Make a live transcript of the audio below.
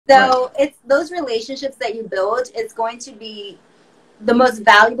Right. So it's those relationships that you build, it's going to be the most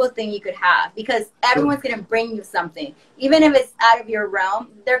valuable thing you could have, because everyone's going to bring you something. Even if it's out of your realm,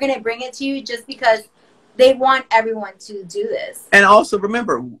 they're going to bring it to you just because they want everyone to do this. And also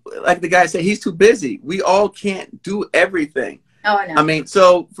remember, like the guy said, he's too busy. We all can't do everything. Oh, I know. I mean,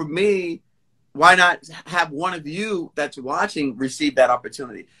 so for me, why not have one of you that's watching receive that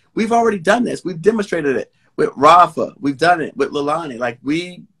opportunity? We've already done this. We've demonstrated it with Rafa. We've done it with Lilani. Like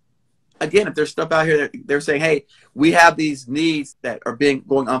again, if there's stuff out here that they're saying, hey, we have these needs that are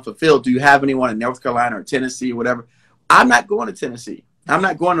going unfulfilled. Do you have anyone in North Carolina or Tennessee or whatever? I'm not going to Tennessee. I'm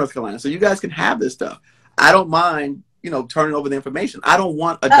not going to North Carolina. So you guys can have this stuff. I don't mind, turning over the information. I don't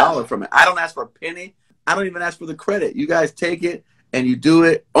want $1 from it. I don't ask for a penny. I don't even ask for the credit. You guys take it and you do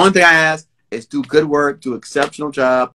it. Only thing I ask is do good work, do exceptional job,